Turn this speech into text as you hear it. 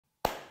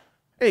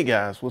Hey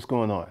guys, what's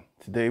going on?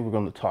 Today we're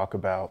going to talk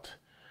about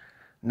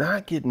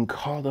not getting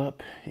caught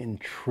up in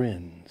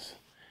trends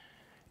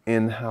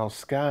and how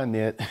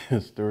Skynet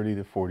is 30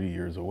 to 40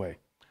 years away.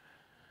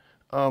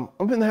 I've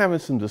been having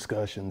some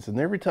discussions, and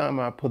every time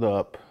I put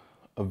up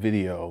a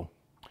video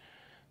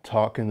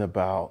talking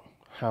about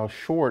how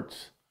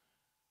shorts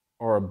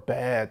are a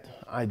bad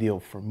ideal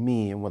for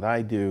me and what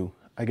I do,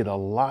 I get a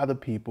lot of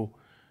people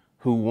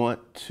who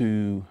want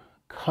to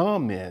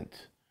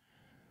comment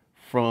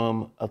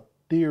from a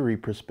theory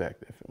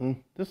perspective.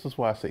 And this is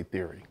why I say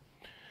theory.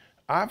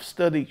 I've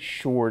studied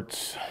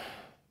shorts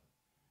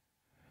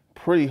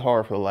pretty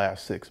hard for the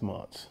last 6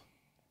 months,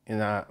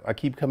 and I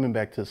keep coming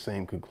back to the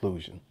same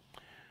conclusion.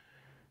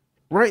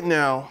 Right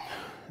now,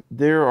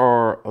 there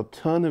are a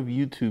ton of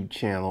YouTube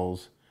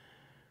channels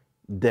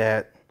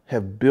that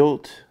have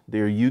built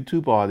their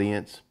YouTube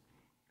audience.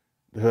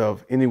 They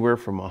have anywhere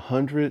from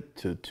 100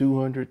 to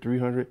 200,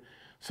 300.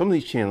 Some of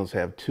these channels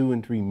have 2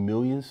 and 3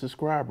 million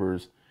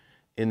subscribers,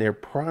 and their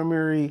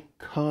primary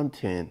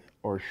content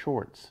are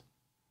shorts.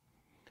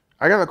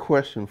 I got a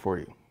question for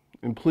you,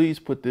 and please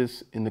put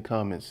this in the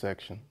comment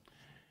section.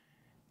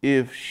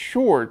 If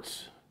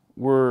shorts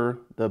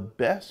were the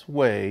best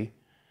way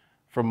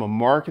from a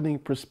marketing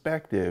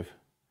perspective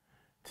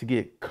to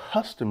get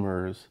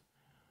customers,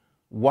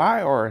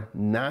 why are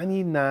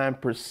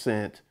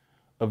 99%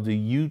 of the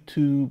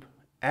YouTube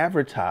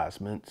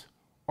advertisements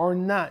are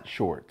not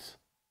shorts?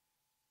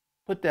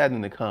 Put that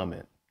in the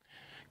comment.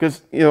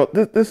 Because,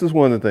 this is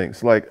one of the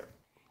things. Like,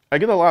 I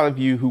get a lot of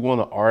you who want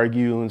to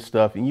argue and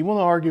stuff, and you want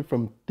to argue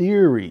from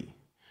theory.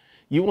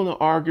 You want to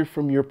argue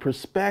from your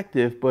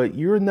perspective, but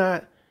you're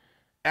not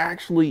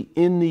actually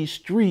in these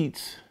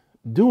streets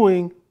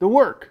doing the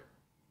work.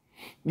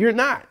 You're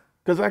not,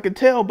 because I can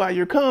tell by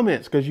your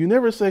comments, because you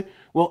never say,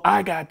 well,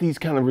 I got these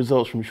kind of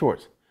results from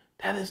shorts.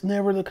 That is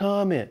never the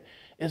comment.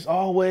 It's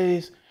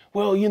always,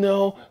 well,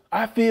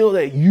 I feel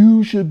that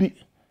you should be.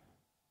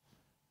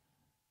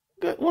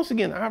 Once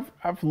again,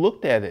 I've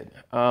looked at it.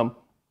 I'm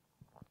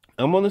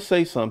going to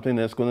say something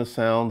that's going to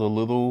sound a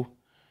little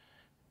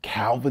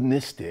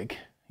Calvinistic,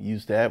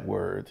 use that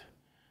word.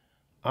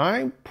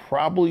 I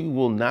probably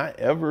will not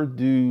ever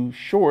do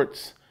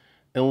shorts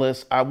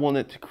unless I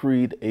wanted to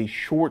create a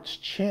shorts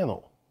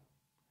channel.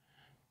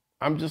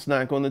 I'm just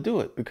not going to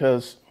do it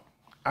because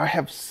I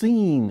have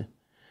seen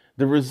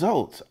the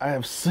results. I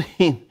have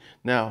seen,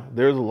 now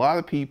there's a lot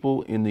of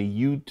people in the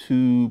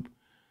YouTube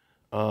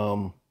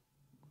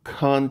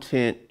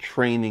content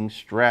training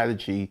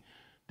strategy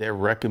that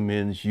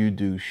recommends you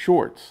do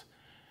shorts.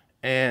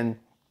 And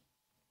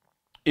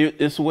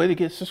it's a way to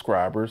get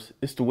subscribers.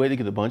 It's the way to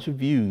get a bunch of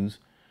views,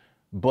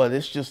 but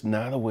it's just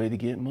not a way to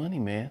get money,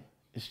 man.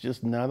 It's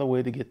just not a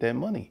way to get that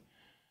money.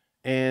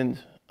 And,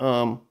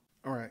 all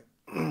right,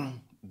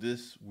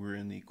 we're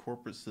in the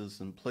corporate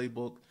citizen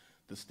playbook,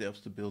 the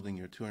steps to building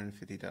your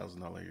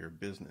 $250,000 a year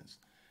business.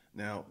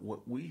 Now,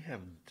 what we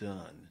have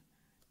done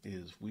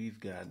is we've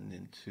gotten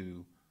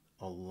into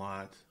a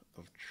lot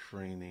of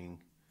training.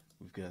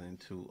 We've got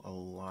into a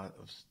lot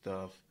of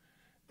stuff,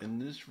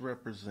 and this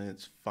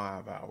represents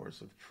 5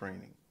 hours of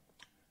training.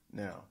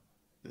 Now,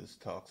 this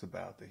talks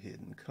about the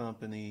hidden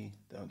company,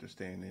 the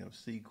understanding of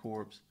C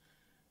Corps.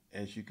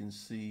 As you can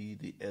see,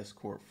 the S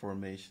Corp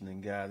formation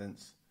and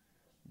guidance.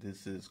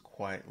 This is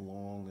quite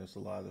long. There's a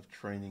lot of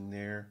training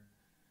there.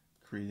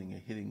 Creating a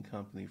hidden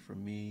company for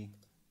me,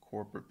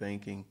 corporate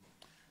banking.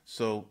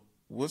 So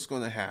what's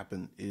going to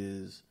happen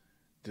is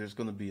there's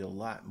going to be a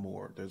lot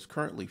more. There's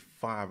currently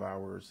 5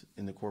 hours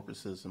in the corporate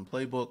citizen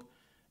playbook.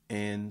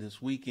 And this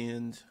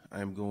weekend,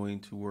 I'm going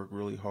to work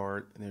really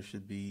hard. And there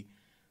should be,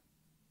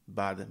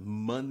 by the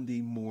Monday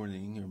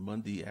morning or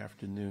Monday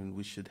afternoon,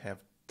 we should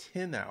have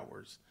 10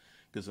 hours.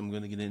 Because I'm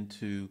going to get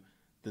into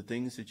the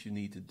things that you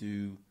need to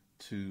do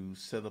to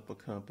set up a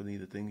company,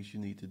 the things you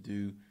need to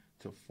do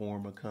to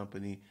form a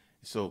company.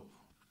 So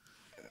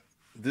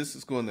this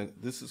is going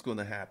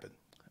to happen.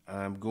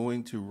 I'm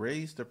going to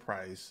raise the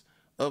price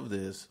of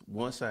this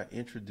once I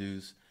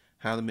introduce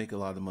how to make a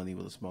lot of money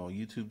with a small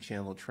YouTube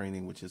channel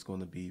training, which is going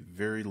to be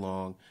very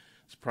long.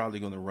 It's probably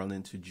going to run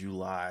into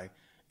July,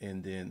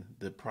 and then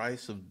the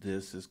price of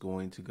this is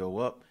going to go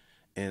up,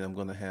 and I'm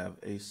going to have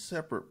a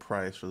separate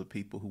price for the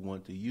people who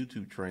want the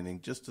YouTube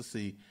training just to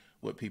see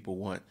what people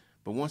want.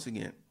 But once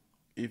again,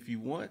 if you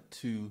want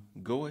to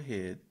go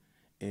ahead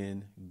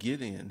and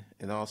get in,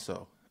 and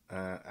also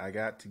I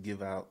got to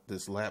give out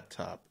this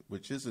laptop,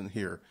 which isn't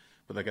here,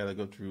 but I got to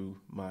go through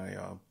my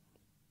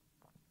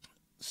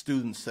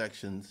student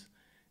sections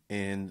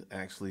and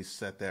actually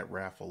set that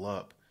raffle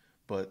up.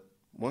 But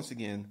once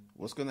again,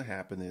 what's going to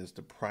happen is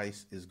the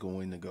price is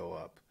going to go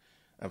up.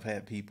 I've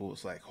had people,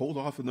 it's like, hold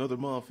off another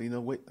month,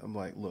 wait. I'm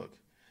like, look,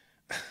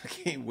 I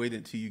can't wait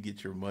until you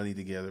get your money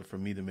together for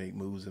me to make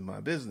moves in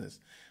my business.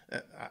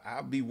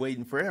 I'll be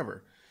waiting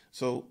forever.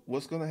 So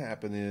what's going to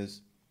happen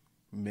is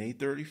May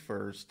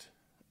 31st,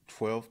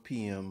 12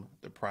 p.m.,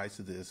 the price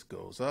of this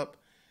goes up.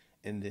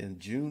 And then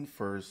June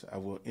 1st, I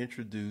will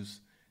introduce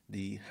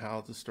the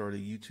how to start a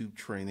YouTube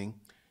training.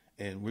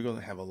 And we're going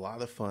to have a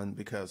lot of fun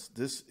because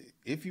this,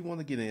 if you want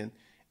to get in,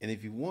 And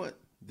if you want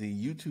the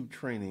YouTube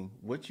training,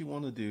 what you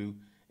want to do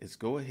is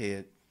go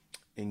ahead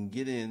and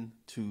get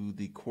into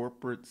the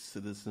corporate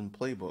citizen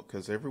playbook,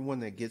 because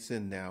everyone that gets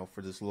in now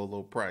for this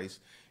low price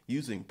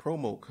using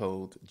promo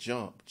code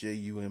JUMP,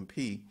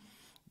 JUMP,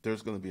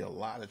 there's going to be a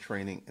lot of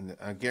training, and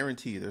I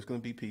guarantee you there's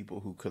going to be people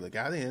who could have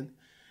got in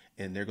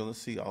and they're going to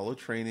see all the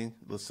training,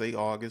 let's say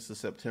August to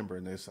September,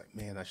 and they're just like,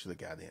 man, I should have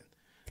got in.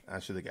 I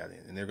should have got in.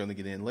 And they're going to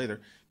get in later,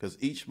 because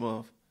each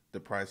month the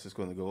price is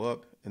going to go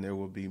up and there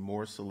will be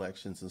more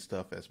selections and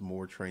stuff as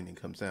more training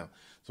comes out.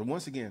 So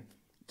once again,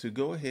 to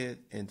go ahead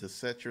and to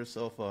set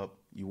yourself up,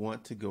 you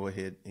want to go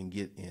ahead and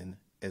get in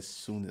as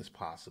soon as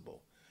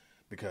possible,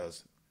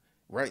 because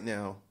right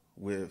now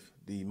with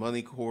the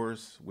money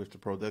course, with the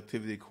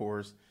productivity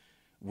course,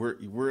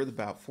 we're at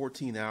about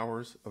 14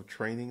 hours of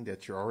training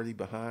that you're already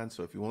behind.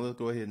 So if you want to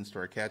go ahead and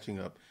start catching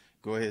up,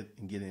 go ahead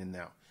and get in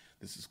now.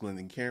 This is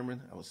Glendon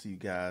Cameron. I will see you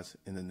guys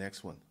in the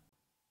next one.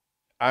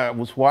 I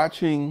was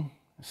watching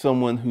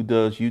someone who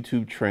does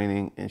YouTube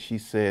training, and she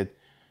said,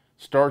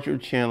 start your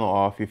channel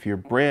off. If you're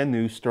brand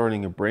new,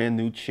 starting a brand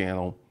new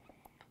channel,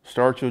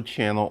 start your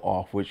channel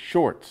off with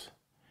shorts.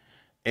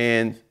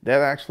 And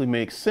that actually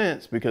makes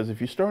sense, because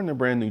if you're starting a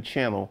brand new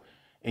channel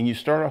and you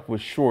start off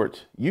with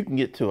shorts, you can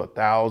get to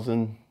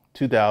 1,000,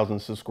 2,000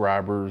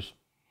 subscribers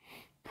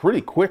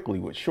pretty quickly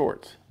with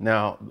shorts.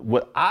 Now,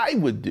 what I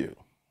would do,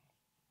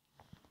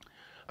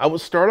 I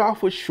would start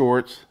off with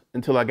shorts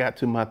until I got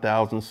to my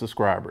 1,000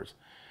 subscribers.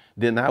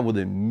 Then I would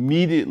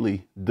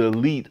immediately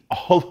delete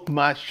all of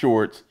my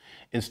shorts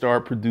and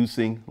start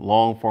producing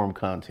long form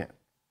content,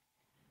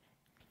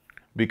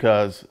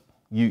 because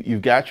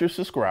you've got your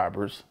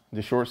subscribers,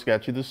 the shorts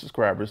got you the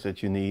subscribers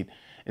that you need,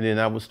 and then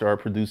I would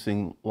start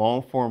producing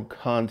long form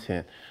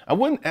content. I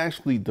wouldn't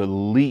actually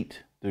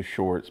delete the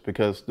shorts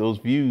because those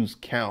views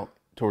count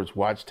towards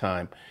watch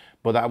time,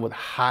 but I would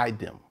hide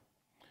them.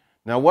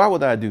 Now, why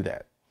would I do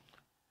that?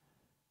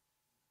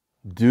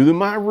 Due to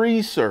my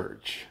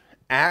research,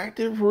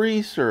 active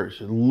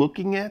research,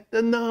 looking at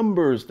the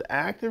numbers, the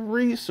active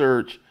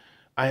research,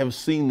 I have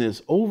seen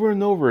this over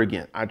and over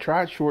again. I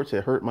tried shorts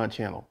that hurt my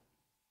channel.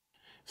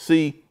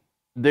 See,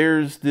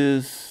 there's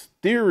this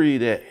theory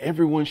that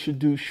everyone should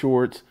do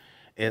shorts,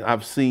 and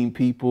I've seen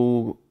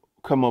people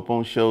come up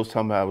on shows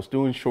talking about I was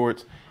doing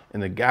shorts,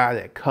 and the guy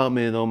that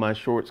commented on my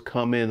shorts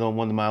commented on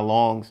one of my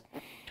longs,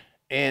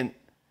 and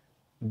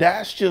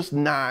that's just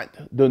not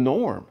the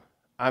norm.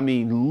 I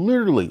mean,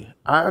 literally,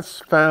 I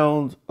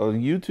found a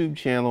YouTube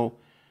channel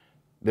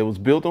that was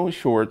built on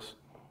shorts,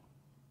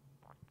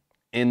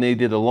 and they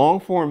did a long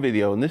form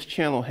video, and this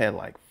channel had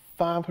like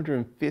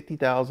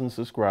 550,000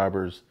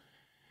 subscribers,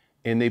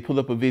 and they put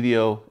up a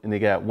video and they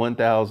got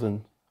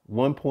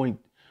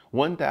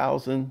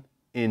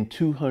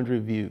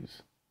 1,200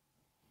 views.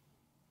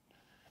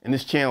 And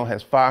this channel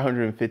has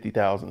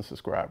 550,000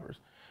 subscribers,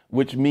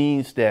 which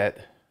means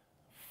that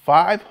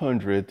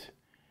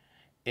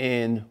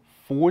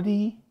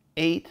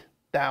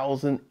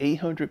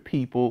 548,800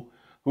 people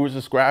who were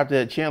subscribed to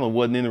that channel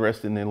wasn't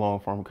interested in their long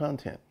form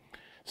content.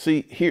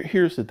 See,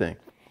 here's the thing.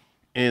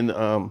 And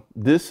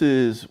this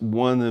is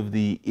one of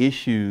the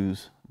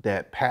issues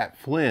that Pat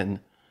Flynn,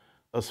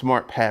 a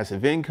Smart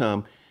Passive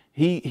Income,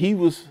 he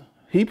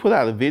put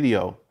out a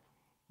video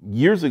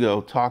years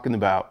ago talking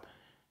about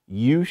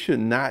you should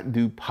not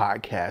do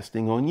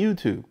podcasting on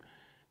YouTube.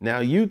 Now,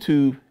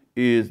 YouTube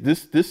is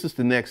this is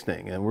the next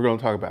thing, and we're going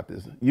to talk about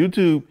this.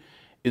 YouTube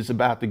is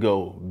about to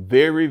go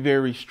very,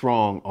 very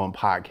strong on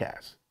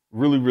podcasts,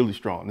 really, really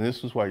strong. And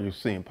this is why you're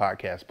seeing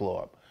podcasts blow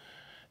up.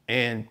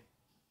 And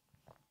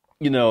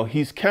you know,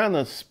 he's kind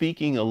of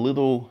speaking a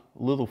little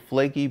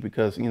flaky,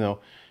 because, you know,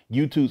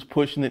 YouTube's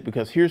pushing it.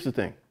 Because here's the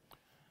thing.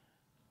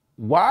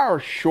 Why are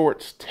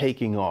shorts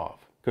taking off?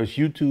 Because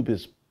YouTube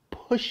is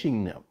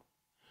pushing them.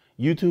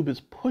 YouTube is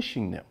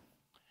pushing them.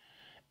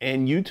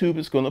 And YouTube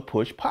is going to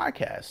push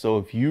podcasts. So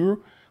if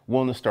you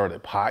want to start a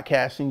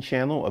podcasting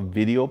channel, a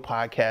video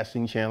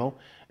podcasting channel,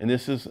 and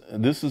this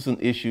is an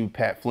issue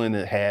Pat Flynn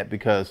had,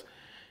 because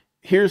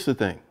here's the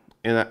thing,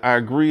 and I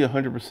agree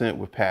 100%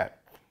 with Pat.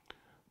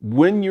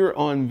 When you're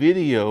on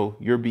video,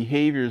 your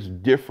behavior is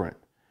different.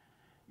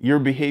 Your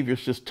behavior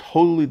is just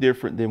totally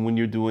different than when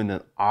you're doing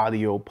an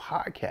audio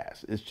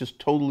podcast. It's just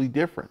totally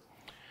different.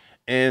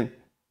 And,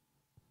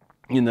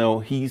 you know,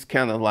 he's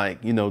kind of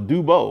like, you know,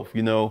 do both,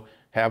 you know,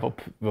 have a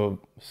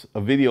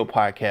video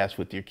podcast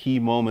with your key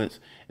moments,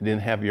 and then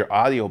have your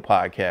audio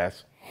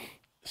podcast.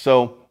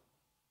 So,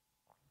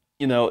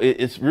 you know,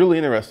 it's really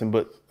interesting.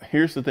 But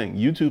here's the thing.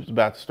 YouTube's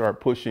about to start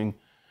pushing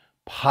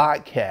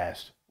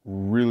podcasts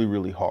really,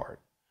 really hard.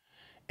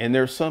 And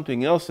there's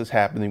something else that's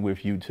happening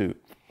with YouTube.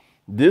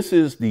 This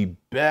is the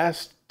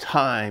best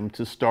time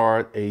to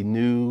start a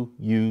new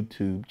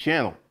YouTube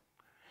channel.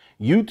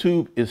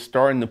 YouTube is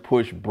starting to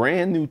push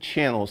brand new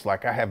channels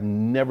like I have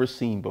never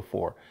seen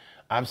before.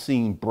 I've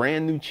seen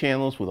brand new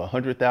channels with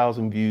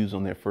 100,000 views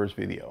on their first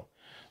video.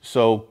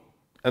 So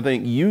I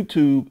think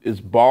YouTube is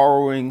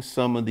borrowing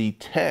some of the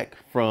tech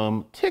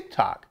from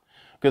TikTok,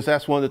 because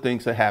that's one of the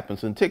things that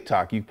happens in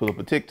TikTok. You put up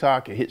a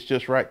TikTok, it hits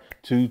just right,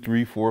 2,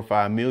 3, 4,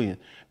 5 million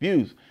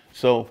views.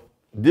 So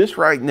this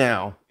right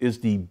now is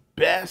the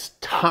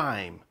best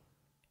time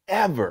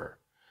ever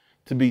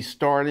to be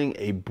starting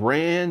a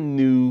brand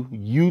new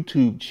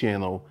YouTube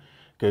channel,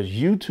 because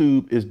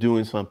YouTube is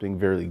doing something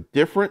very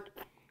different,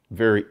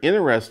 very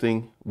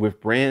interesting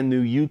with brand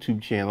new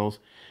YouTube channels.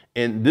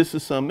 And this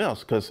is something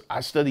else, because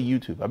I study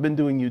YouTube. I've been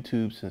doing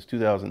YouTube since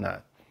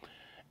 2009.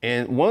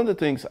 And one of the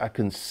things I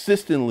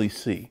consistently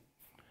see,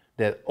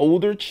 that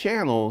older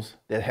channels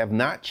that have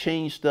not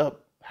changed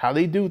up how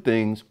they do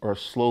things are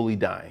slowly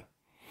dying.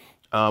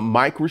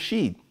 Mike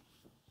Rashid.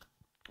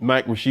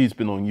 Mike Rashid's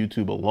been on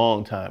YouTube a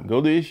long time.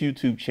 Go to his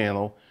YouTube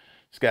channel.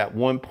 It's got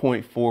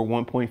 1.4,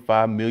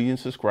 1.5 million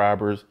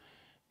subscribers,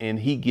 and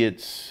he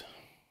gets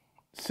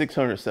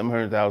 600,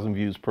 700,000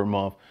 views per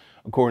month,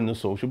 according to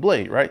Social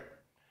Blade, right?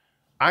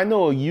 I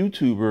know a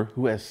YouTuber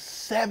who has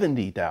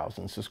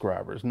 70,000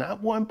 subscribers,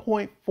 not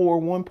 1.4,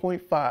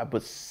 1.5,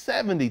 but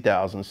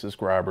 70,000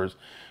 subscribers,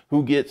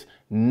 who gets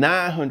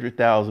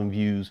 900,000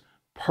 views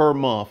per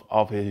month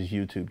off of his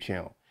YouTube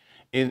channel.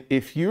 And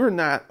if you're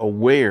not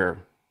aware,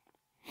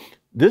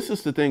 this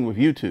is the thing with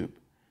YouTube.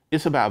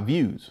 It's about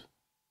views.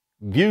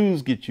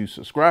 Views get you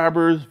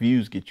subscribers,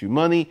 views get you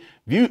money,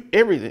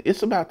 everything.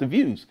 It's about the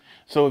views.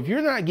 So if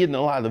you're not getting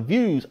a lot of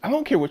views, I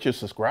don't care what your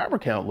subscriber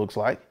count looks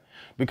like,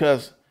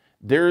 because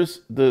this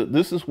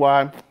is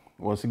why,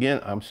 once again,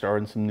 I'm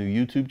starting some new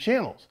YouTube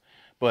channels,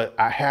 but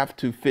I have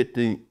to fit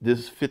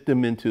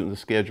them into the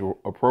schedule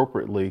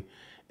appropriately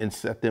and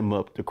set them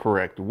up the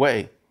correct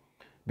way.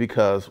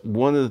 Because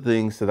one of the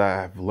things that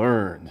have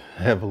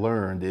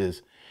learned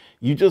is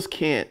you just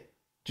can't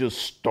just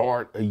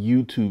start a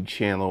YouTube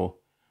channel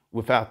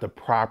without the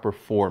proper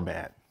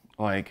format.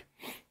 Like,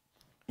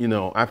 you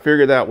know, I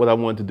figured out what I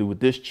wanted to do with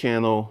this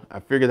channel. I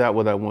figured out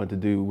what I wanted to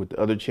do with the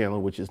other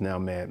channel, which is now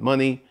Mad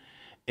Money.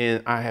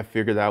 And I have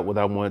figured out what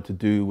I wanted to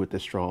do with the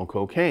Strong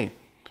Cocaine.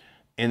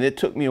 And it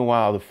took me a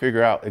while to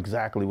figure out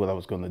exactly what I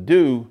was going to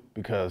do,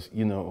 because,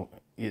 you know,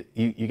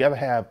 you got to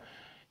have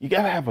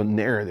a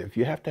narrative.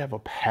 You have to have a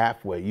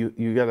pathway.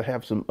 You got to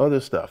have some other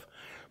stuff.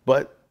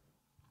 But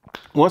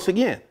once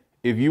again,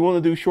 if you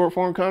want to do short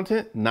form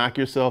content, knock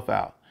yourself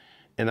out.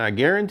 And I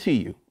guarantee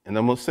you, and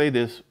I'm going to say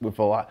this with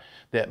a lot,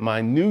 that my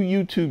new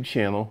YouTube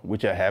channel,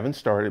 which I haven't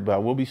started, but I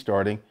will be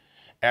starting,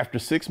 after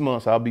 6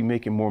 months, I'll be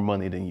making more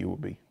money than you will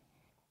be.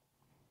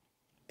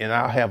 And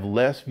I'll have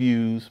less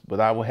views, but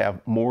I will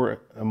have a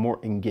more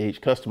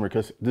engaged customer,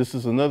 because this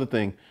is another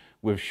thing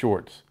with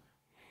shorts.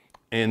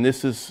 And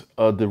this is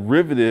a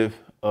derivative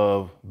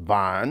of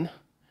Vine,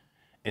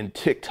 and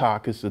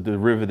TikTok is a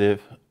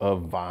derivative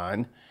of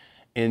Vine,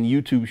 and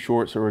YouTube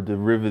Shorts are a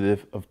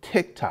derivative of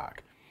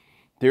TikTok.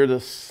 They're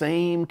the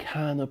same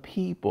kind of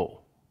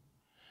people.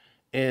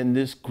 And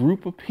this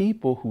group of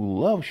people who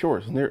love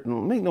shorts, and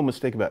make no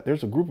mistake about it,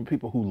 there's a group of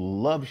people who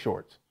love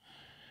shorts.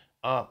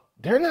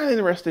 They're not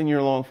interested in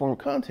your long form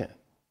content,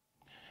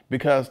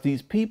 because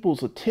these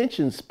people's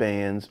attention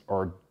spans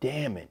are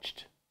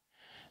damaged.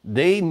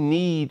 They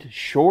need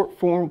short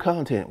form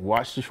content.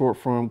 Watch the short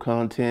form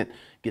content,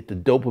 get the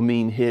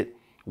dopamine hit,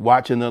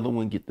 watch another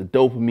one, get the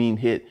dopamine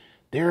hit.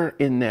 They're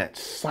in that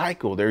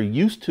cycle. They're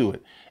used to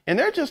it. And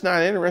they're just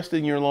not interested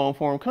in your long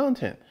form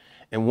content.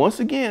 And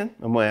once again,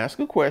 I'm going to ask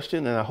a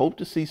question, and I hope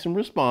to see some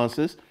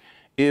responses.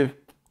 If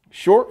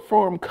short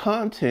form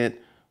content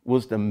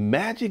was the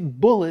magic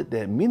bullet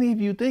that many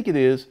of you think it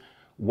is,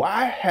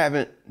 why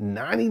haven't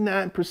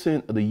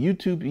 99% of the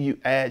YouTube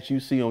ads you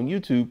see on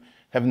YouTube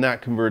have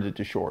not converted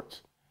to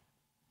shorts?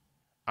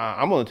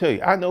 I'm going to tell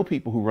you, I know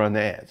people who run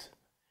ads.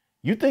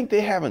 You think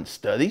they haven't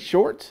studied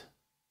shorts?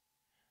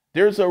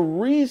 There's a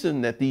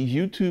reason that these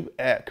YouTube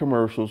ad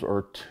commercials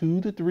are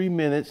 2 to 3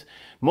 minutes.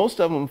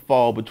 Most of them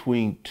fall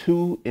between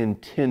 2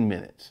 and 10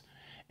 minutes.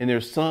 And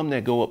there's some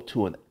that go up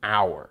to an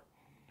hour.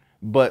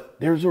 But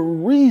there's a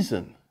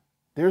reason.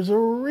 There's a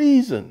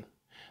reason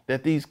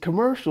that these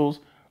commercials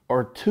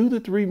are 2 to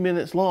 3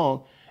 minutes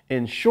long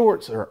and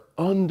shorts are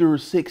under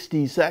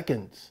 60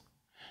 seconds.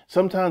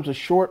 Sometimes a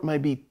short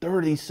might be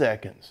 30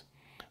 seconds.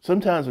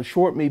 Sometimes a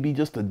short may be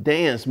just a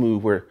dance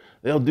move where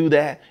they'll do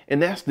that,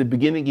 and that's the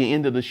beginning and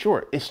end of the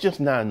short. It's just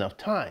not enough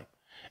time.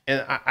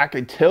 And I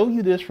could tell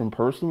you this from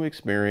personal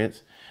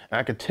experience.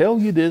 I could tell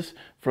you this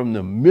from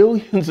the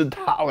millions of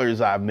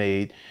dollars I've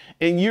made,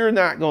 and you're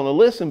not going to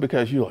listen,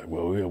 because you're like,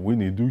 well, yeah, we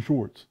need to do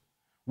shorts.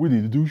 We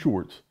need to do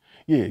shorts.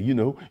 Yeah, you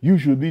know, you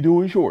should be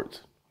doing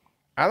shorts.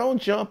 I don't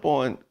jump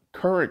on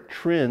current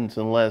trends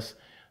unless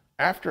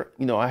after,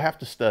 you know, I have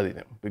to study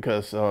them,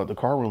 because the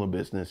car rental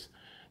business,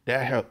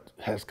 that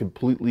has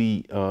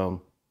completely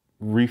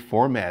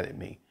reformatted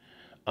me.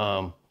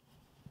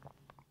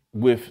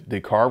 With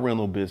the car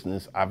rental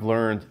business, I've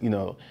learned, you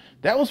know,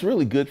 that was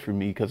really good for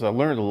me, because I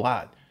learned a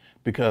lot.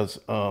 Because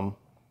one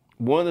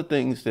of the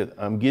things that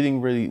I'm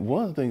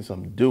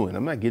doing,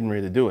 I'm not getting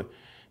ready to do it,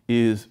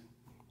 is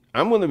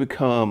I'm going to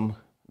become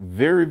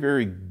very,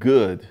 very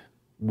good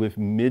with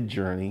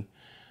Midjourney.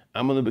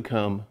 I'm going to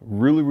become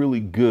really, really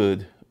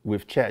good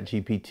with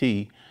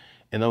ChatGPT.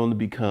 and I'm going to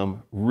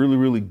become really,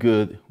 really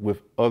good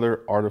with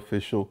other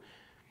artificial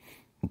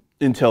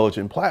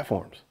intelligent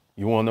platforms.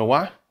 You want to know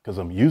why? Because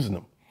I'm using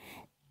them.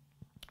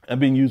 I've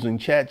been using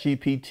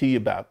ChatGPT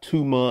about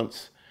 2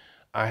 months.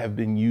 I have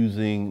been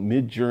using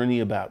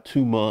Midjourney about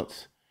 2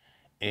 months,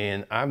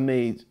 and I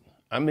made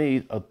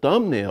a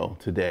thumbnail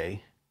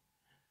today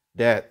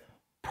that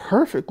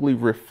perfectly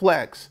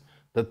reflects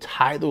the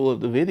title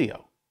of the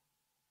video.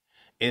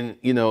 And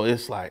you know,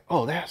 it's like,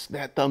 oh,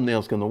 that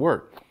thumbnail's gonna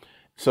work.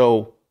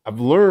 So I've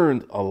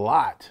learned a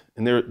lot,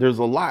 and there's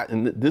a lot,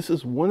 and this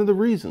is one of the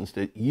reasons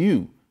that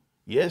you,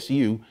 yes,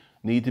 you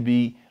need to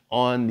be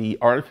on the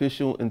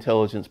artificial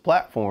intelligence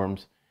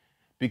platforms,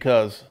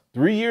 because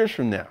 3 years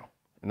from now,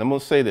 and I'm gonna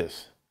say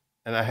this,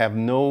 and I have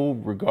no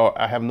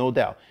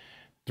doubt,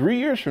 3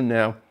 years from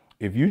now,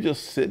 if you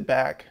just sit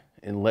back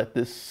and let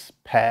this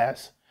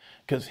pass,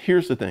 because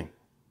here's the thing,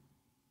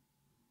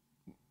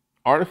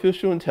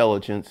 artificial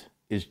intelligence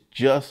is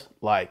just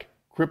like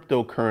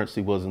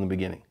cryptocurrency was in the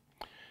beginning.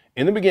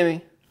 In the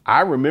beginning,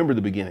 I remember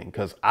the beginning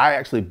because I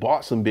actually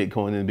bought some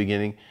Bitcoin in the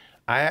beginning.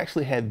 I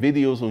actually had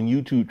videos on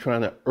YouTube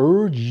trying to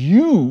urge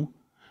you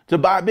to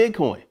buy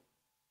Bitcoin.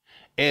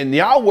 And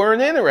y'all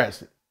weren't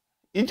interested.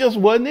 You just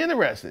wasn't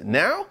interested.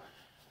 Now,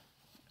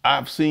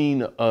 I've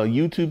seen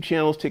YouTube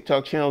channels,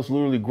 TikTok channels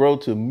literally grow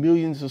to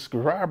millions of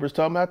subscribers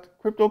talking about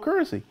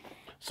cryptocurrency.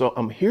 So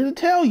I'm here to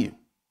tell you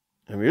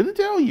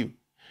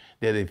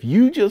that if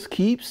you just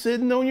keep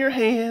sitting on your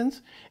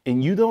hands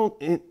and you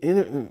don't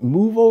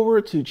move over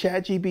to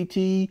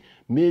ChatGPT,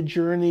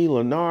 Midjourney,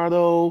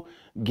 Leonardo,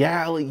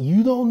 Galley,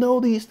 you don't know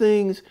these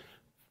things,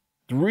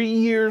 3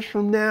 years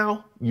from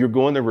now, you're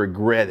going to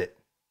regret it.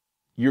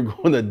 You're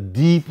going to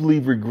deeply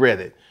regret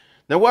it.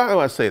 Now, why do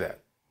I say that?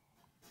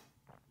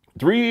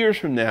 3 years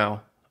from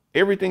now,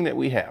 everything that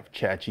we have,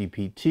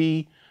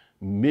 ChatGPT,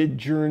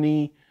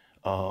 Midjourney,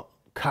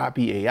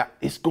 Copy AI,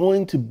 it's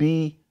going to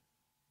be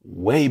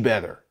way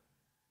better.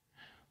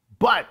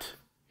 But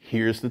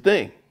here's the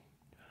thing,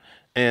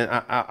 and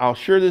I'll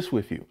share this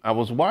with you. I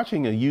was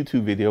watching a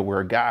YouTube video where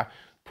a guy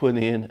put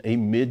in a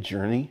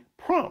Midjourney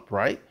prompt,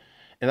 right?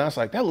 And I was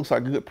like, that looks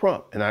like a good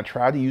prompt. And I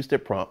tried to use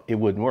that prompt. It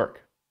wouldn't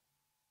work.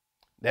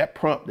 That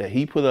prompt that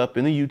he put up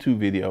in the YouTube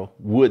video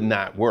would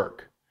not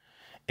work.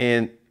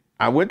 And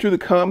I went through the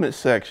comment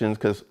sections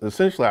because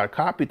essentially I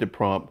copied the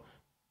prompt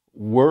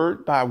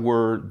word by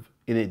word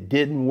and it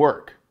didn't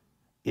work.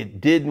 It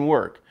didn't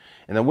work.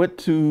 And I went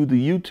to the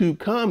YouTube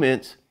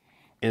comments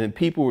and then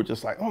people were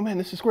just like, oh man,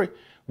 this is great,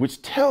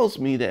 which tells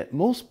me that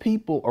most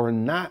people are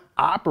not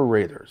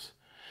operators.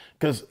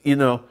 Because, you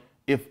know,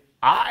 if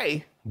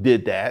I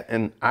did that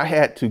and I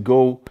had to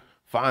go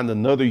find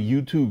another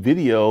YouTube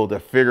video to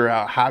figure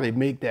out how to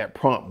make that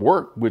prompt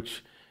work,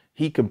 which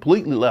he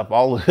completely left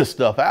all of this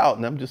stuff out.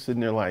 And I'm just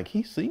sitting there like,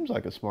 he seems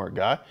like a smart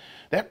guy.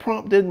 That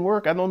prompt didn't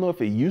work. I don't know if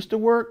it used to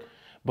work,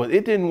 but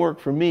it didn't work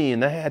for me.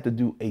 And I had to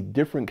do a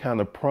different kind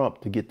of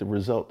prompt to get the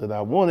result that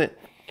I wanted.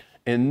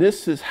 And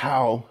this is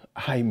how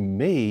I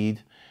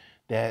made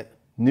that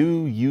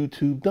new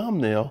YouTube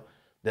thumbnail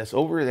that's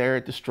over there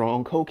at the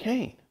Strong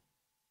Cocaine.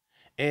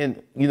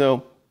 And, you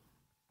know,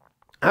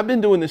 I've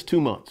been doing this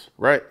 2 months,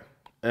 right?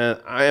 And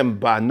I am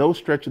by no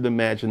stretch of the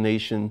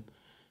imagination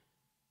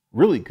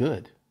really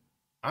good.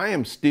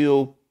 I'm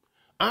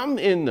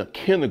in the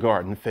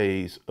kindergarten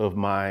phase of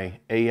my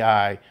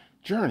AI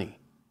journey.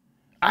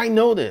 I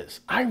know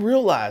this. I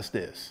realize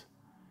this.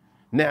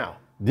 Now,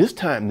 this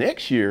time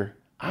next year,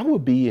 I will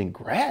be in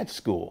grad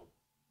school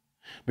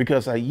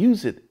because I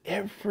use it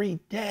every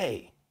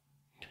day.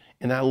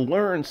 And I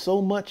learn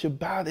so much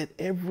about it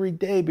every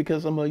day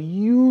because I'm a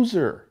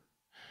user.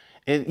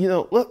 And, you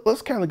know,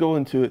 let's kind of go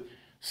into it.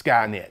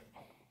 Skynet.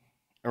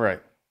 All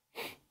right.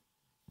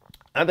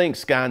 I think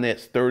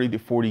Skynet's 30 to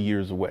 40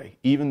 years away.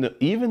 Even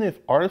if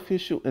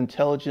artificial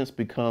intelligence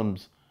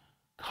becomes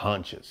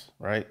conscious,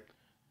 right?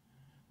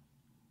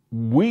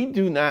 We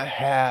do not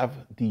have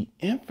the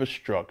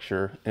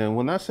infrastructure. And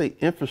when I say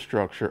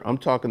infrastructure, I'm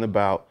talking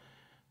about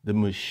the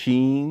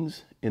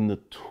machines and the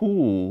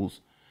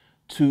tools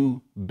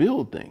to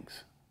build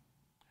things.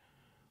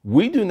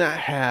 We do not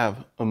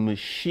have a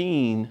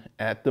machine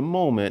at the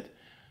moment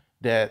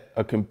that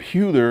a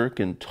computer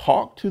can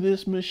talk to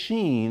this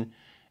machine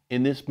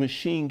and this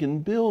machine can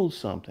build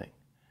something.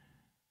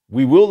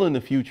 We will in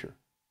the future.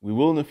 We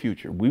will in the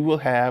future. We will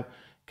have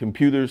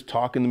computers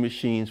talking to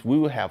machines. We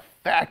will have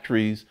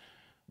factories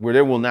where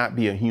there will not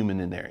be a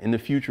human in there. In the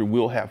future,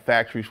 we'll have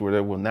factories where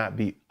there will not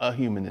be a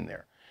human in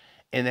there.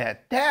 And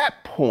at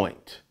that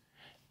point,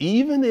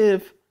 even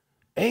if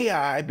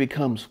AI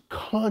becomes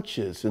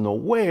conscious and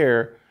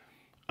aware,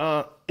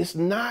 it's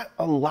not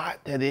a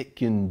lot that it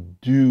can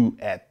do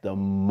at the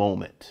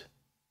moment.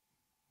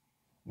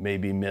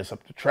 Maybe mess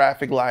up the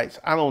traffic lights.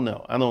 I don't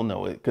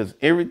know. Because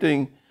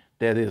everything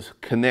that is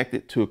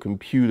connected to a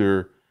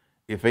computer,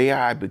 if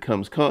AI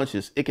becomes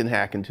conscious, it can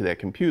hack into that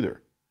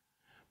computer.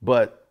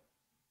 But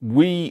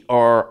we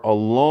are a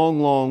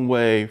long, long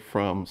way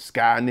from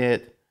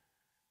Skynet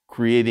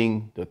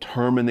creating the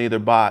Terminator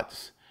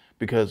bots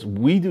because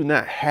we do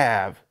not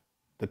have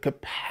the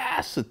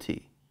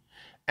capacity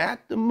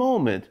at the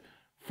moment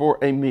for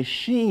a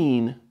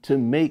machine to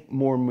make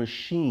more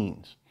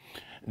machines.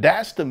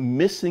 That's the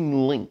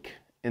missing link.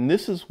 And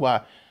this is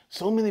why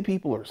so many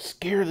people are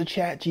scared of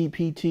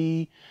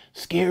ChatGPT,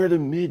 scared of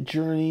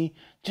Midjourney,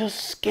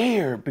 just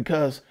scared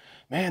because,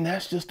 man,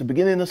 that's just the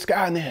beginning of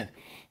Skynet.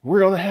 We're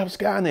going to have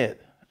Skynet.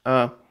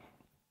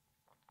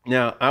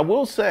 Now, I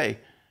will say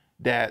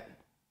that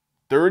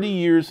 30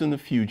 years in the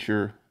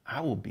future,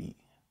 I'll be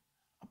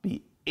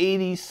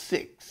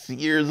 86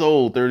 years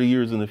old, 30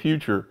 years in the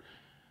future.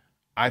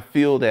 I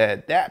feel that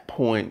at that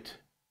point,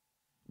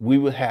 we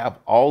would have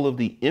all of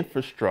the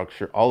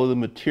infrastructure, all of the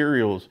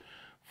materials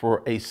for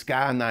a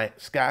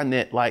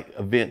Skynet-like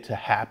event to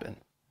happen.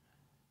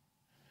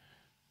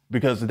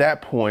 Because at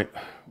that point,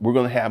 we're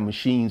going to have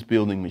machines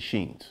building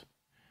machines.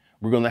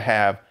 We're going to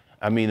have,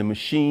 a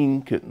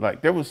machine could,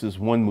 like, there was this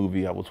one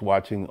movie I was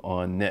watching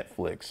on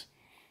Netflix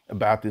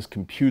about this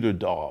computer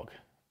dog.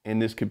 And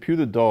this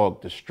computer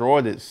dog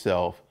destroyed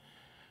itself,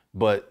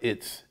 but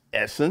its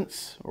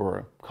essence,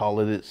 or call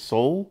it its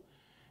soul,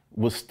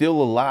 was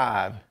still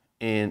alive,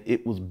 and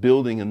it was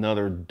building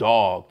another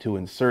dog to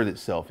insert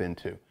itself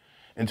into.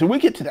 Until we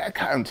get to that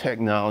kind of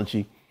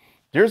technology,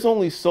 there's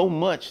only so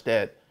much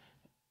that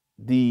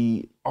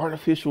the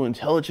artificial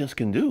intelligence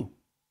can do.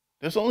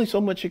 There's only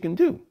so much it can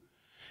do.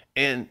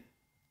 And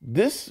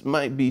this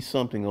might be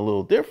something a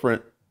little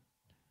different.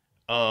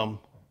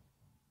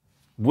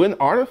 When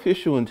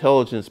artificial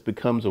intelligence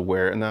becomes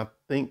aware, and I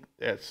think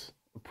that's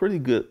a pretty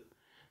good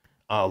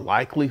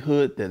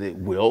likelihood that it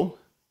will,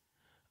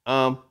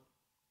 the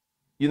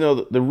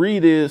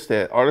read is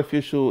that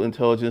artificial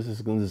intelligence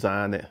is going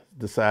to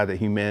decide that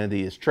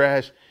humanity is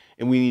trash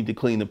and we need to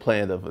clean the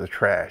planet of the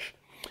trash.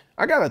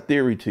 I got a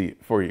theory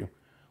for you.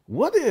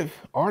 What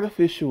if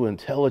artificial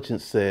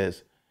intelligence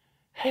says,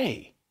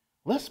 hey,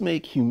 let's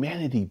make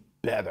humanity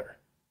better?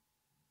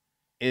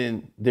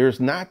 And there's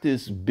not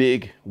this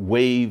big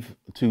wave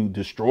to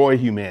destroy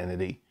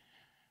humanity,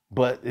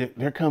 but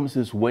there comes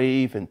this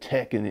wave in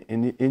tech and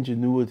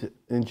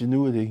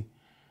ingenuity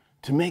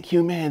to make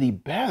humanity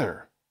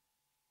better.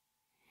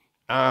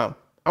 I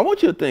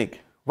want you to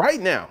think right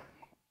now.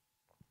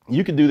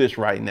 You can do this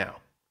right now.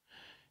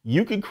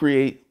 You can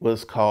create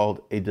what's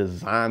called a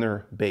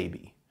designer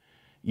baby.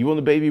 You want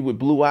a baby with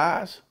blue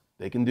eyes?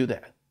 They can do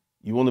that.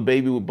 You want a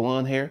baby with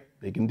blonde hair?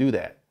 They can do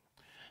that.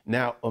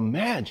 Now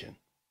imagine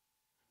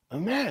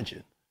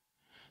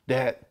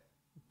that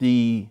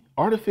the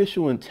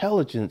artificial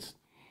intelligence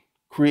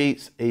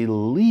creates a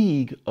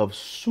league of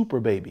super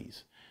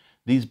babies.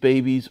 These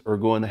babies are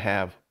going to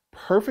have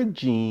perfect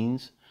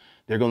genes.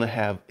 They're going to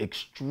have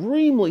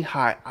extremely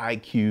high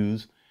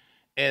IQs.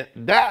 And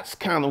that's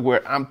kind of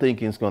where I'm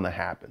thinking is going to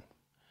happen.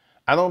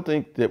 I don't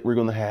think that we're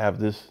going to have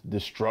this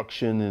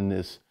destruction and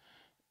this.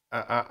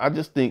 I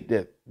just think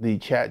that the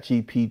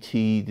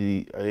ChatGPT,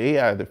 the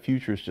AI of the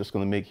future is just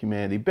going to make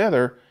humanity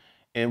better.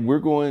 And we're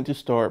going to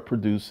start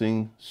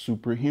producing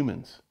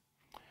superhumans.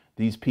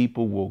 These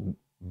people will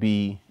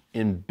be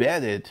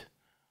embedded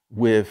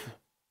with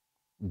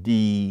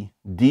the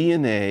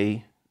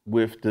DNA,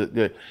 with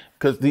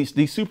because these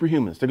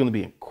superhumans, they're going to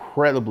be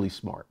incredibly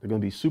smart. They're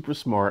going to be super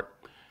smart.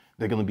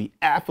 They're going to be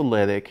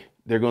athletic.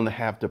 They're going to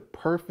have the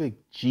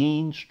perfect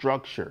gene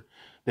structure.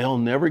 They'll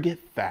never get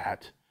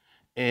fat,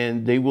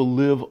 and they will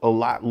live a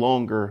lot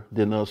longer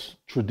than us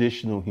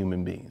traditional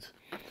human beings.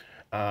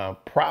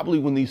 Probably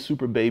when these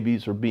super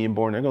babies are being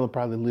born, they're going to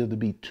probably live to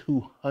be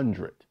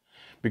 200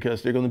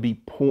 because they're going to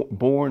be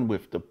born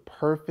with the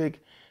perfect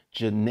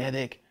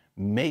genetic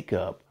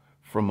makeup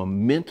from a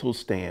mental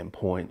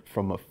standpoint,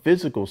 from a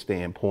physical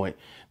standpoint.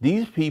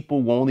 These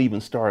people won't even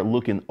start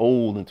looking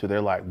old until they're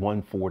like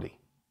 140.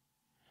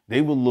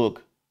 They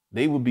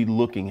will be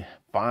looking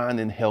fine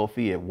and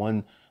healthy at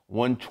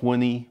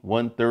 120,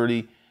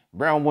 130,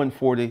 around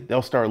 140.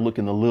 They'll start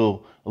looking a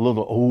little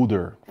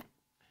older.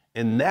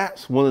 And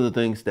that's one of the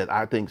things that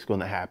I think is going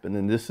to happen.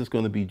 And this is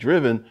going to be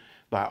driven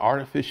by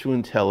artificial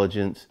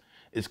intelligence.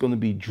 It's going to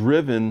be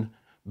driven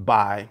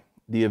by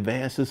the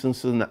advances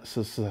in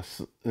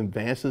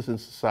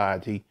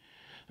society.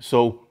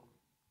 So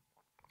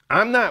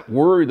I'm not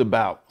worried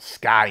about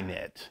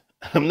Skynet.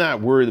 I'm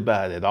not worried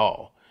about it at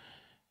all.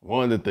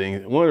 One of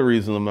the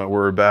reasons I'm not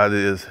worried about it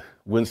is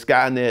when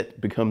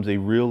Skynet becomes a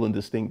real and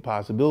distinct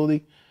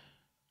possibility,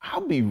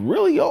 I'll be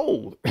really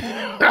old.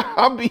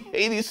 I'll be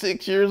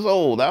 86 years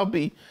old. I'll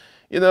be,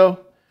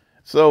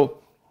 so,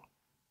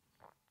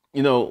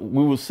 we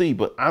will see.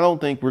 But I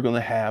don't think we're going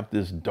to have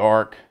this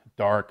dark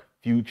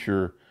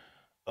future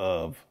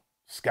of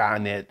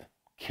Skynet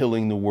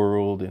killing the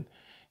world and,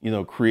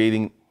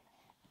 creating.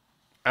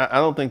 I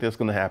don't think that's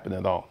going to happen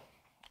at all.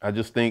 I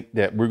just think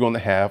that we're going to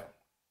have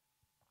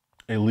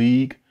a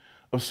league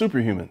of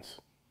superhumans.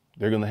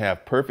 They're going to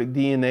have perfect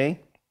DNA.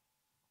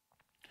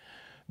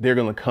 They're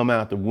going to come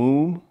out the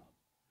womb.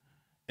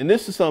 And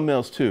this is something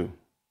else too.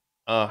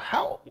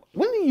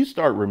 When do you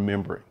start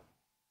remembering?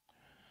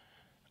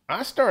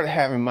 I started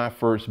having my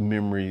first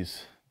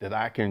memories that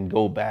I can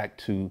go back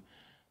to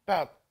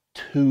about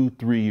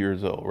 2-3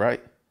 years old,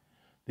 right?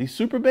 These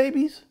super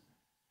babies,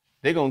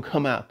 They're going to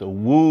come out the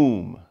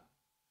womb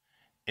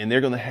and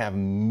they're going to have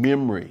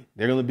memory.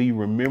 They're going to be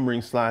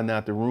remembering sliding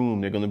out the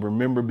room. They're going to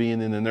remember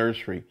being in the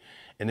nursery,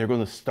 and they're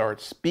going to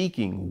start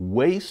speaking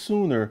way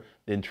sooner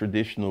than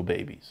traditional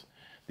babies.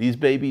 These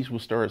babies will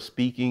start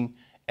speaking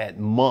at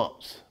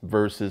months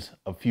versus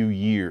a few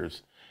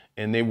years,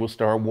 and they will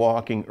start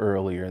walking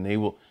earlier, and they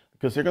will,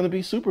 because they're going to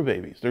be super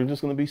babies. They're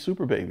just going to be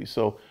super babies.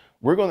 So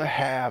we're going to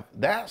have,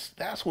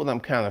 that's what I'm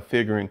kind of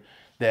figuring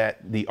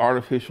that the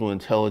artificial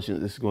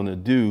intelligence is going to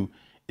do,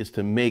 is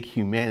to make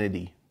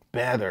humanity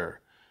better,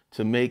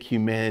 to make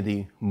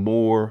humanity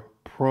more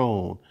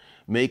prone,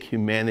 make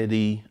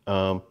humanity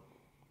a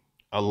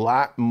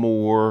lot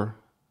more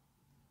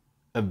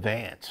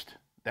advanced.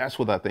 That's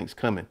what I think is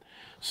coming.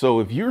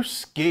 So if you're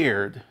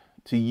scared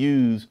to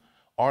use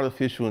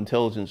artificial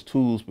intelligence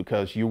tools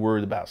because you're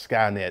worried about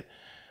Skynet,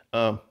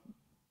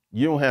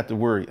 you don't have to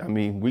worry. I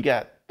mean, we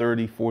got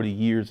 30, 40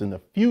 years in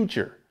the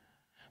future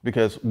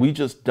because we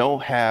just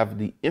don't have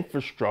the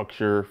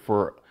infrastructure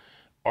for,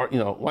 you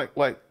know,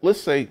 like let's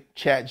say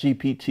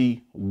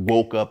ChatGPT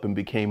woke up and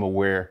became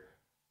aware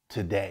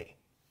today.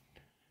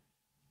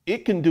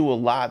 It can do a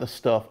lot of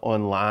stuff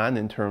online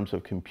in terms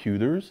of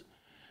computers,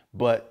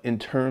 but in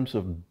terms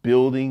of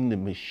building the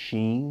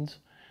machines,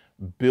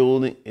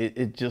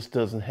 it just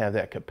doesn't have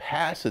that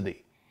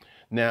capacity.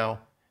 Now,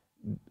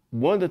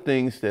 one of the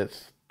things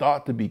that's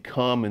thought to be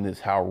common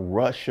is how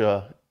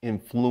Russia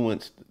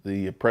influenced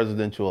the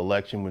presidential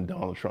election when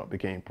Donald Trump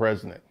became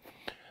president.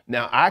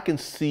 Now, I can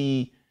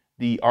see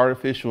the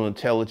artificial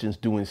intelligence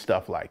doing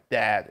stuff like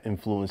that,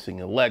 influencing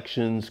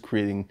elections,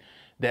 creating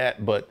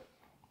that, but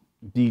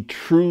the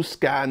true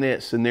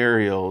Skynet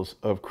scenarios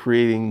of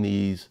creating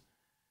these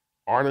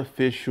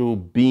artificial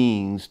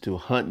beings to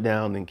hunt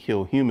down and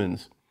kill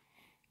humans,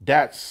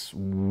 that's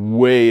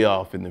way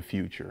off in the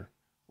future,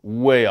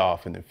 way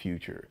off in the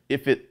future,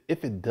 if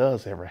it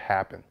does ever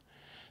happen.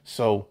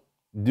 So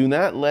do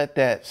not let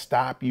that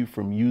stop you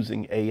from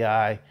using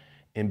AI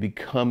and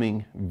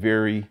becoming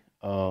very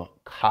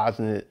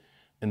cognizant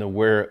and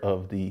aware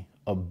of the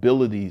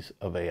abilities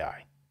of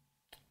AI.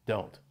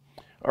 Don't.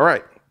 All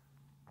right.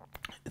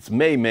 It's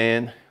May,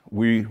 man.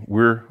 We're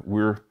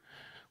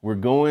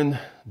going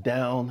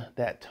down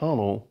that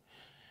tunnel,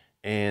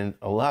 and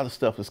a lot of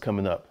stuff is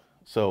coming up.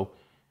 So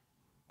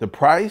the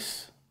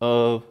price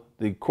of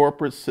the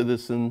corporate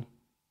citizen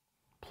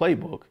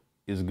playbook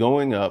is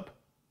going up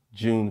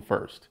June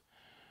 1st,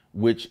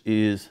 which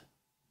is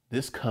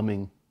this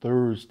coming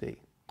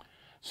Thursday.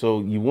 So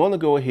you want to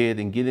go ahead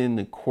and get in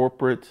the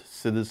corporate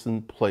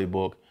citizen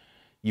playbook.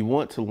 You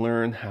want to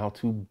learn how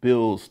to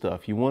build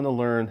stuff. You want to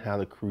learn how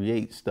to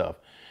create stuff,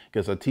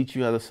 because I teach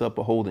you how to set up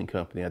a holding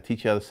company. I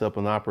teach you how to set up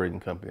an operating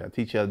company. I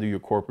teach you how to do your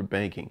corporate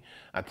banking.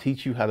 I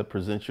teach you how to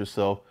present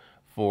yourself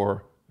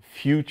for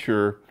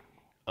future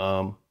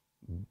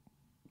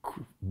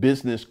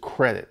business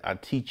credit. I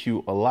teach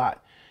you a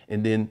lot.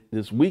 And then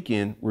this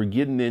weekend, we're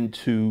getting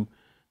into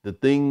the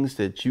things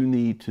that you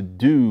need to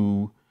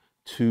do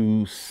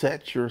to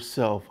set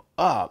yourself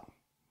up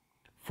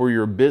for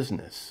your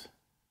business.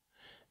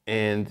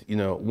 And, you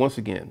know, once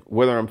again,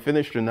 whether I'm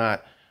finished or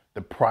not,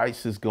 the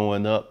price is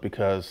going up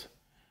because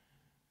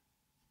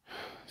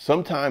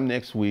sometime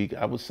next week,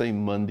 I would say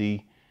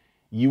Monday,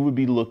 you would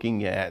be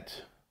looking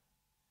at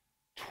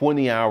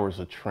 20 hours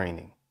of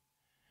training.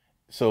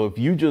 So if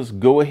you just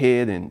go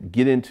ahead and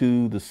get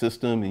into the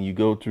system and you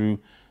go through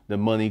the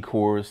money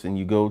course and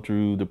you go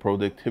through the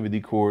productivity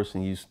course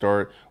and you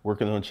start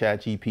working on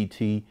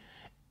ChatGPT,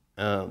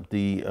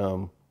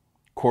 the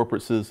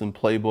corporate citizen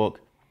playbook,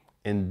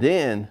 and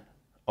then,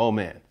 oh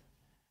man,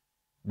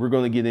 we're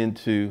going to get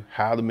into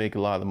how to make a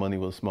lot of money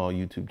with a small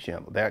YouTube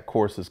channel. That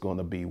course is going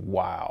to be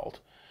wild.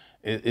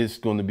 It's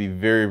going to be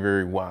very,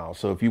 very wild.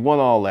 So if you want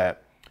all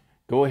that,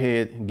 go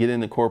ahead and get in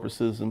the corporate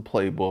citizen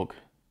playbook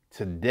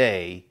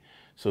today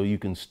so you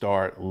can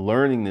start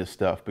learning this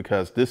stuff,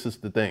 because this is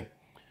the thing.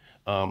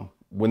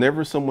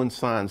 Whenever someone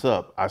signs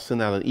up, I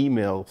send out an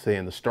email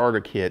saying the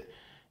starter kit,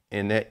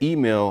 and that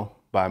email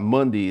by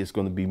Monday is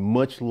going to be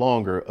much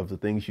longer of the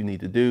things you need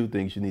to do,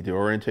 things you need to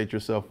orientate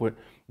yourself with,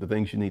 the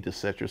things you need to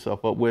set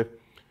yourself up with.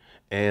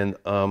 And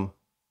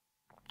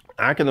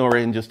I can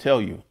already just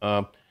tell you,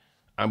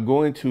 I'm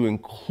going to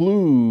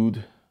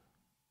include,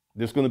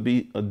 there's going to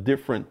be a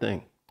different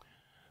thing.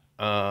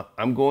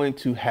 I'm going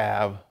to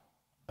have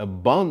a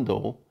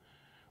bundle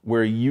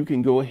where you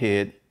can go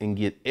ahead and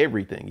get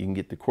everything. You can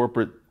get the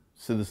corporate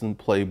citizen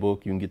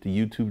playbook, you can get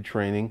the YouTube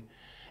training,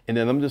 and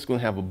then I'm just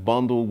going to have a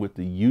bundle with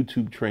the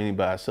YouTube training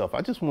by itself.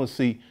 I just want to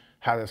see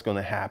how that's going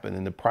to happen,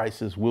 and the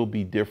prices will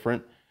be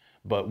different,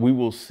 but we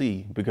will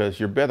see, because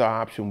your better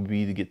option would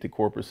be to get the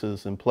corporate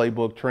citizen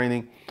playbook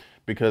training,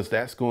 because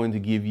that's going to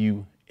give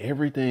you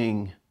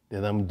everything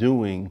that I'm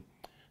doing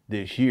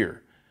this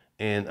year.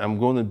 And I'm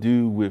going to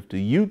do with the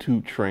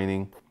YouTube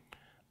training,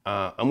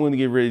 I'm going to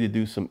get ready to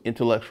do some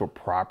intellectual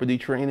property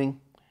training,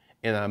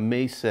 and I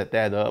may set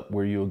that up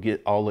where you'll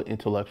get all the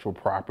intellectual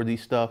property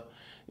stuff.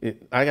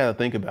 I got to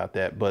think about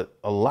that, but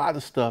a lot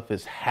of stuff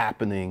is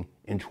happening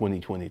in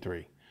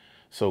 2023.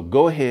 So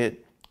go ahead,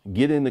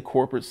 Get in the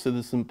corporate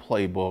citizen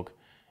playbook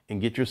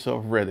and get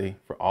yourself ready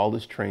for all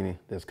this training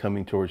that's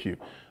coming towards you.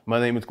 My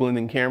name is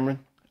Glendon Cameron.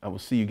 I will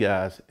see you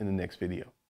guys in the next video.